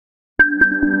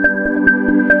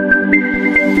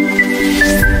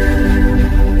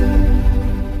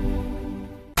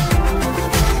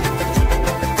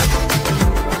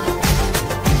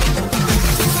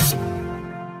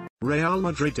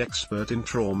Madrid expert in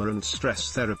trauma and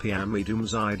stress therapy Hamidou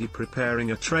Msaidie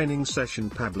preparing a training session.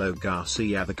 Pablo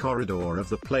GarcíaThe. The corridor of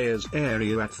the players'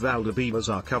 area at Valdebebas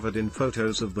are covered in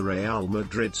photos of the Real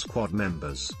Madrid squad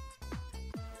members.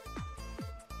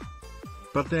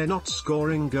 But they're not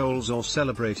scoring goals or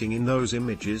celebrating in those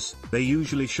images, they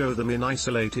usually show them in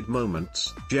isolated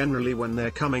moments, generally when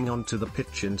they're coming onto the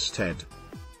pitch instead.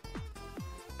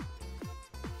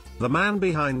 The man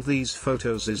behind these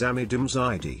photos is Hamidou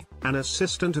Msaidie, an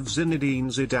assistant of Zinedine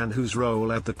Zidane whose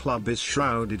role at the club is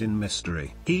shrouded in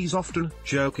mystery. He's often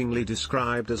jokingly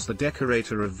described as the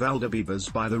decorator of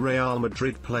Valdebebas by the Real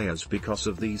Madrid players because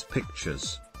of these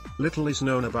pictures. Little is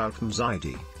known about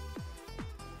Msaidie.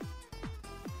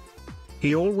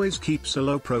 He always keeps a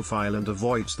low profile and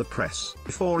avoids the press.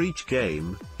 Before each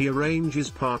game, he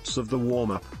arranges parts of the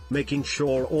warm-up, making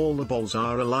sure all the balls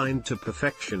are aligned to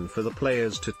perfection for the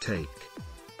players to take.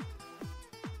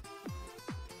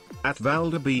 At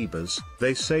Valdebebas,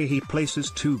 they say he places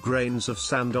 2 grains of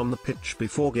sand on the pitch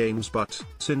before games, but,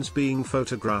 since being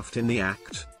photographed in the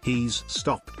act, he's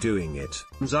stopped doing it.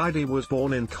 Msaidie was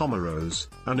born in Comoros,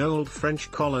 an old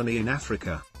French colony in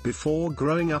Africa, before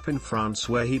growing up in France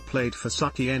where he played for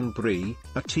Sucy-en-Brie,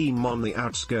 a team on the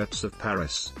outskirts of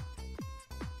Paris.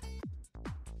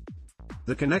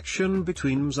 The connection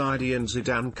between Msaidie and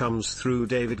Zidane comes through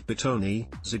David Bettoni,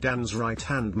 Zidane's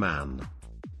right-hand man.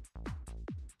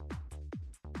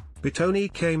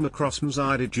 Bettoni came across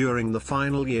Msaidie during the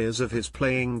final years of his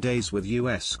playing days with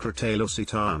outskirts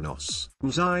Lusitanos.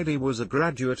 Msaidie was a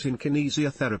graduate in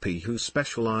kinesiotherapy who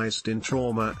specialized in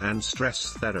trauma and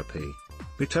stress therapy.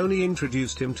 Bettoni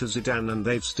introduced him to Zidane and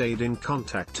they've stayed in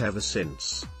contact ever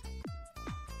since.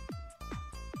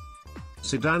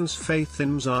 Zidane's faith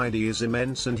in Msaidie is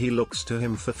immense and he looks to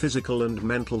him for physical and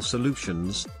mental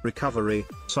solutions, recovery,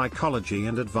 psychology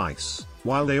and advice,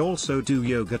 while they also do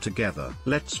yoga together.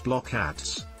 Let's block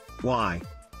ads. Why?